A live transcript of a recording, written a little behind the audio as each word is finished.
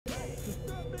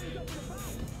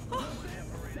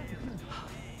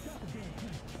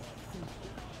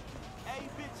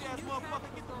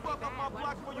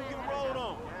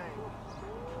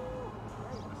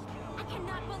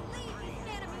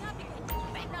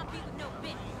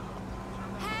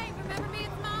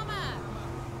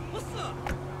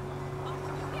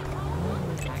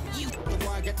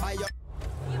I get higher.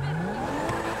 You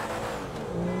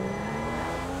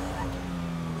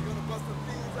gonna bust the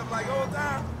beans up like old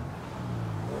time?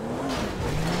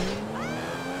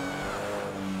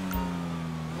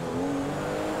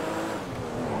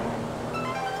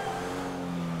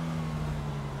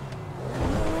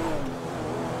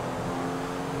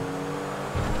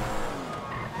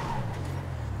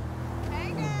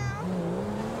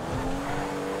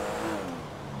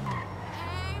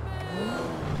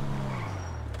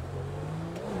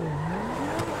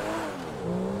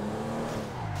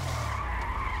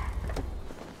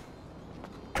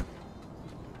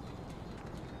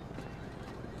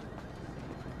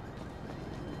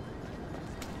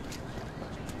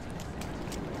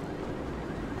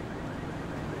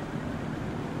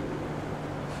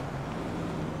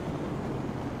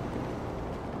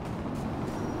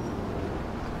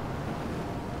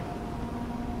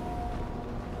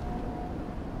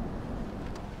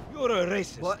 You're a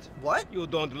racist. What? You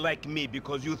don't like me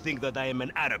because you think that I am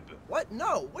an Arab. What?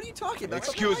 No. What are you talking about?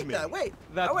 Excuse like me. That. Wait.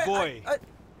 That Oh, wait, boy.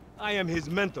 I am his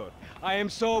mentor. I am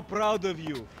so proud of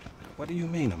you. What do you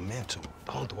mean, a mentor?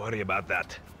 Don't worry about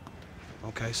that.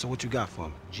 Okay, so what you got for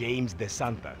me? James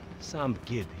DeSanta. Some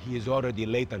kid. He is already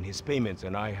late on his payments,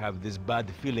 and I have this bad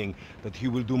feeling that he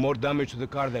will do more damage to the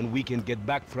car than we can get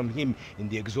back from him in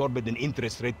the exorbitant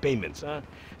interest rate payments, huh?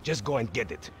 Just go and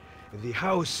get it. The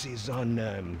house is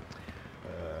on,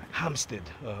 Hampstead,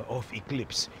 off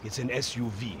Eclipse. It's an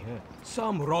SUV.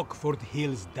 Some Rockford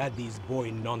Hills daddy's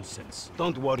boy nonsense.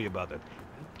 Don't worry about it.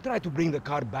 Try to bring the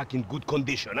car back in good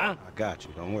condition, huh? I got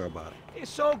you. Don't worry about it.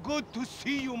 It's so good to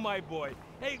see you, my boy.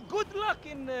 Hey, good luck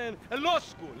in law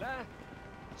school, huh?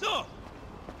 So,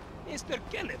 Mr.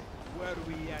 Kenneth, were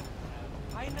we at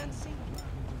financing?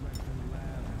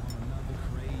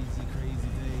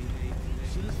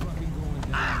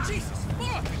 Ah, Jesus!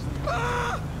 Fuck!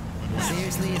 Ah!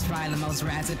 Seriously, it's probably the most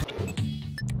rancid.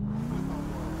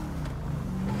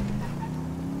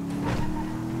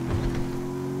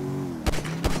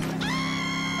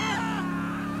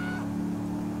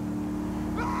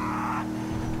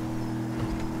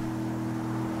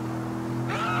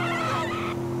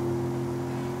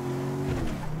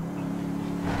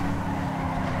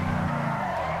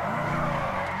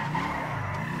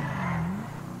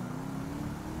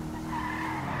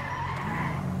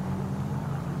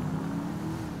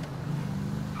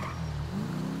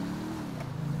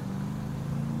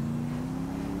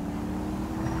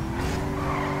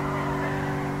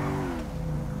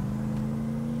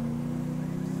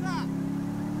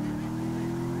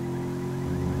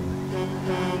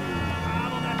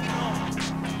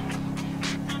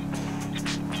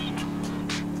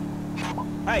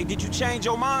 Hey, did you change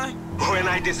your mind? When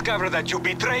I discover that you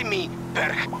betray me,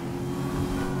 Berg.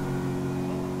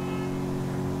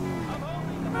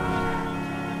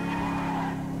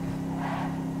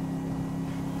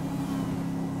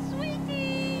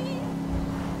 Sweetie!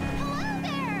 Hello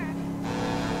there!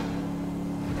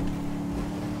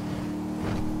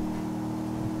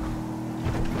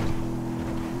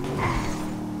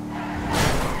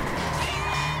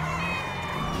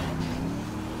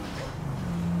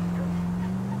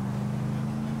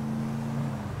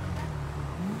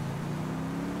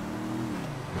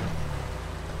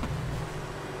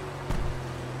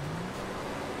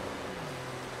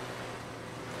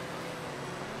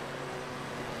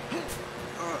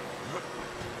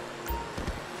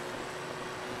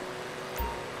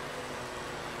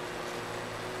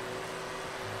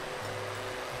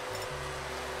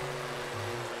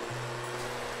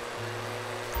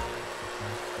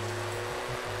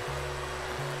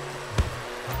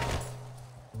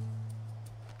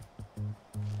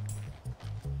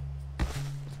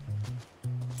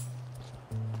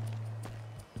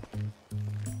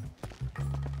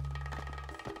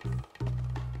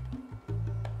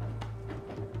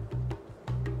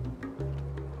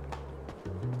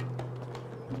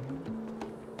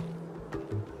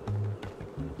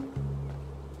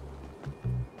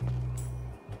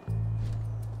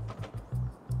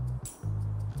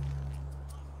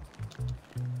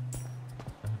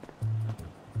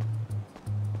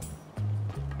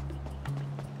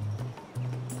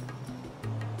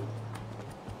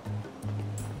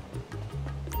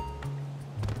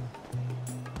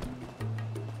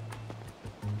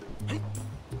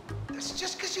 It's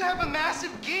just because you have a massive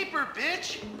gaper,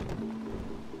 bitch.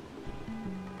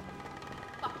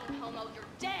 Fucking homo, you're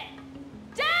dead.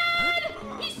 Dad!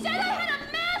 He said I had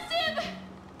a massive...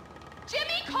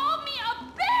 Jimmy called me a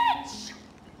bitch!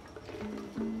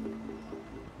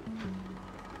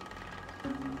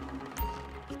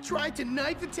 You tried to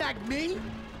knife attack me?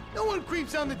 No one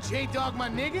creeps on the J-Dog, my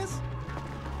niggas.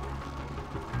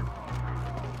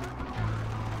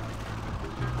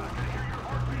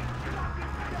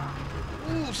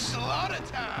 slaughter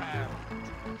time!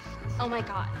 Oh my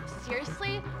god,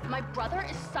 seriously? My brother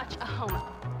is such a homo.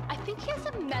 I think he has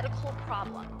a medical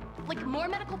problem. Like, more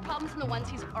medical problems than the ones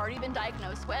he's already been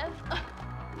diagnosed with.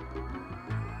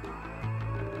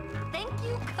 Thank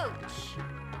you, Coach.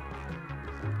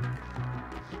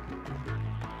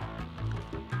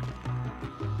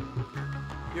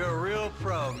 You're a real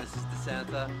pro, Mrs.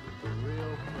 DeSanta. A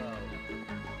real pro.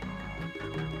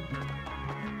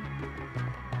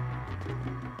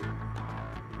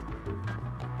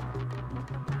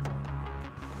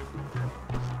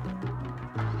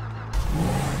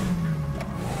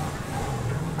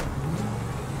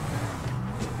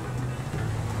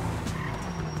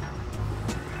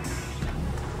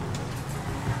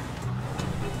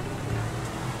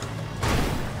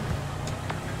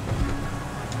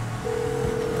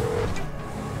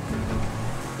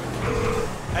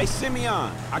 Hey,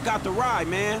 Simeon, I got the ride,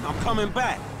 man. I'm coming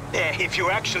back. If you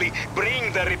actually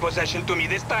bring the repossession to me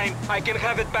this time, I can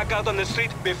have it back out on the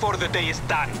street before the day is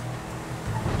done.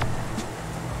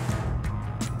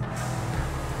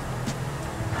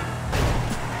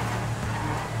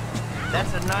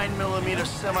 That's a 9mm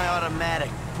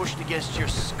semi-automatic pushed against your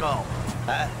skull.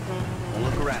 Well,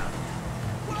 look around.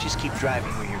 You just keep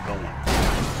driving where you're going.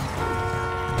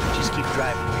 Just keep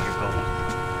driving where you're going.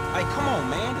 Hey, come on,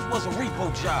 man. This was a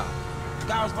repo job. The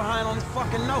guy was behind on his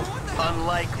fucking note.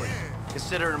 Unlikely,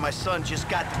 considering my son just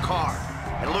got the car.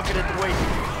 And looking at the way...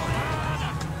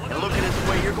 And looking at the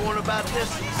way you're going about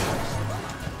this...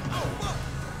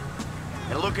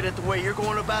 And looking at the way you're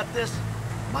going about this,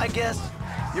 my guess,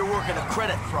 you're working a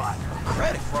credit fraud.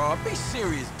 Credit fraud? Be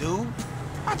serious, dude.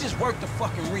 I just worked the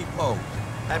fucking repo.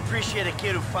 I appreciate a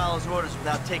kid who follows orders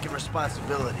without taking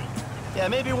responsibility. Yeah,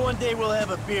 maybe one day we'll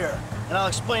have a beer, and I'll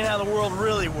explain how the world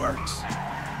really works.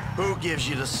 Who gives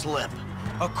you the slip?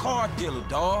 A car dealer,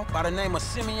 dawg, by the name of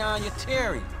Simeon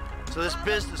Yetarian. So this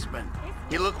businessman,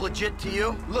 he look legit to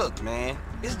you? Look, man,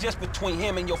 it's just between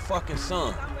him and your fucking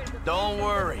son. Don't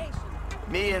worry.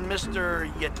 Me and Mr.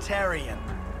 Yetarian,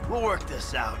 we'll work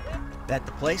this out. That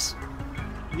the place?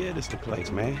 Yeah, this the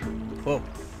place, man. Whoa.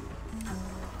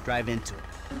 Drive into it.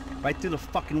 Right through the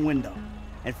fucking window.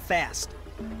 And fast.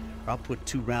 Or I'll put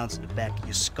 2 rounds in the back of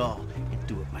your skull and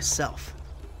do it myself.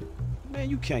 Man,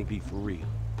 you can't be for real.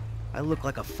 I look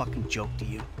like a fucking joke to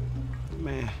you.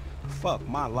 Man, fuck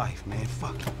my life, man.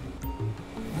 Fuck it.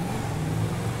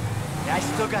 Yeah, I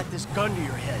still got this gun to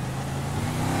your head.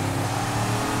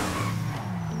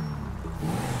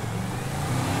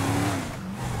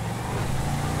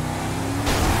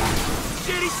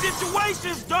 Shitty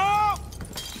situations, dawg!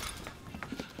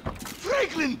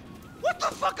 Franklin! What the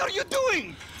fuck are you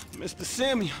doing? Mr.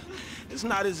 Simeon, it's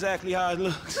not exactly how it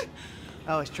looks.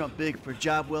 I always trump big for a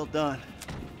job well done.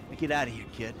 Now get out of here,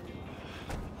 kid.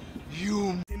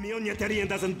 You... Simeon Yetarian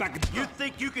doesn't back... You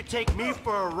think you could take me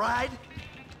for a ride?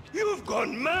 You've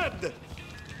gone mad!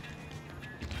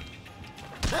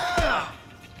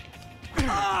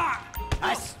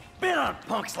 I spit on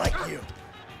punks like you.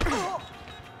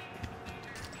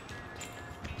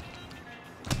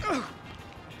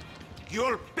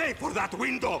 You'll pay for that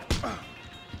window!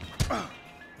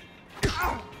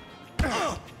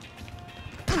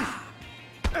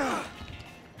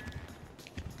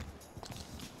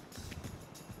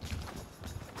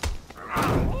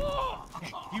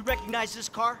 You recognize this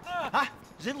car? Huh?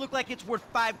 Does it look like it's worth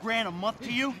 $5 grand a month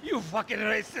to you? You fucking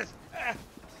racist!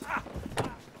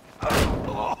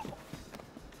 I'll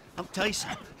tell you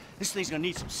something. This thing's gonna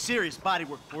need some serious body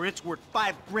work before it's worth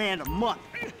 $5 grand a month.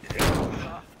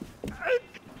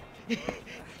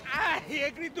 He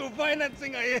agreed to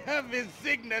financing. I have his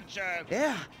signature.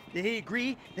 Yeah, did he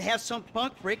agree to have some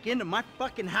punk break into my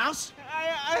fucking house?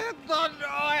 I don't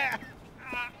know.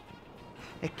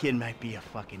 That kid might be a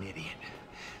fucking idiot,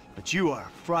 but you are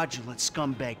a fraudulent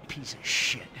scumbag piece of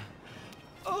shit.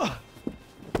 Ugh.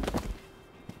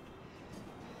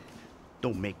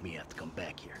 Don't make me have to come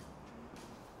back here.